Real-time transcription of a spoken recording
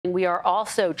morning, we are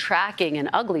also tracking an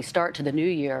ugly start to the new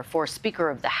year for Speaker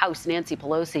of the House Nancy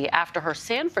Pelosi after her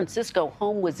San Francisco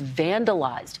home was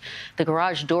vandalized. The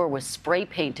garage door was spray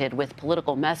painted with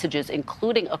political messages,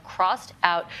 including a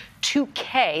crossed-out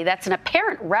 2K. That's an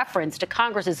apparent reference to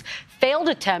Congress's failed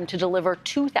attempt to deliver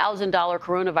 $2,000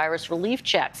 coronavirus relief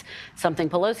checks, something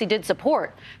Pelosi did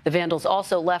support. The vandals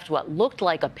also left what looked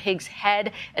like a pig's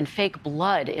head and fake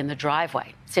blood in the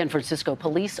driveway. San Francisco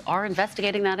police are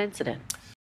investigating that incident.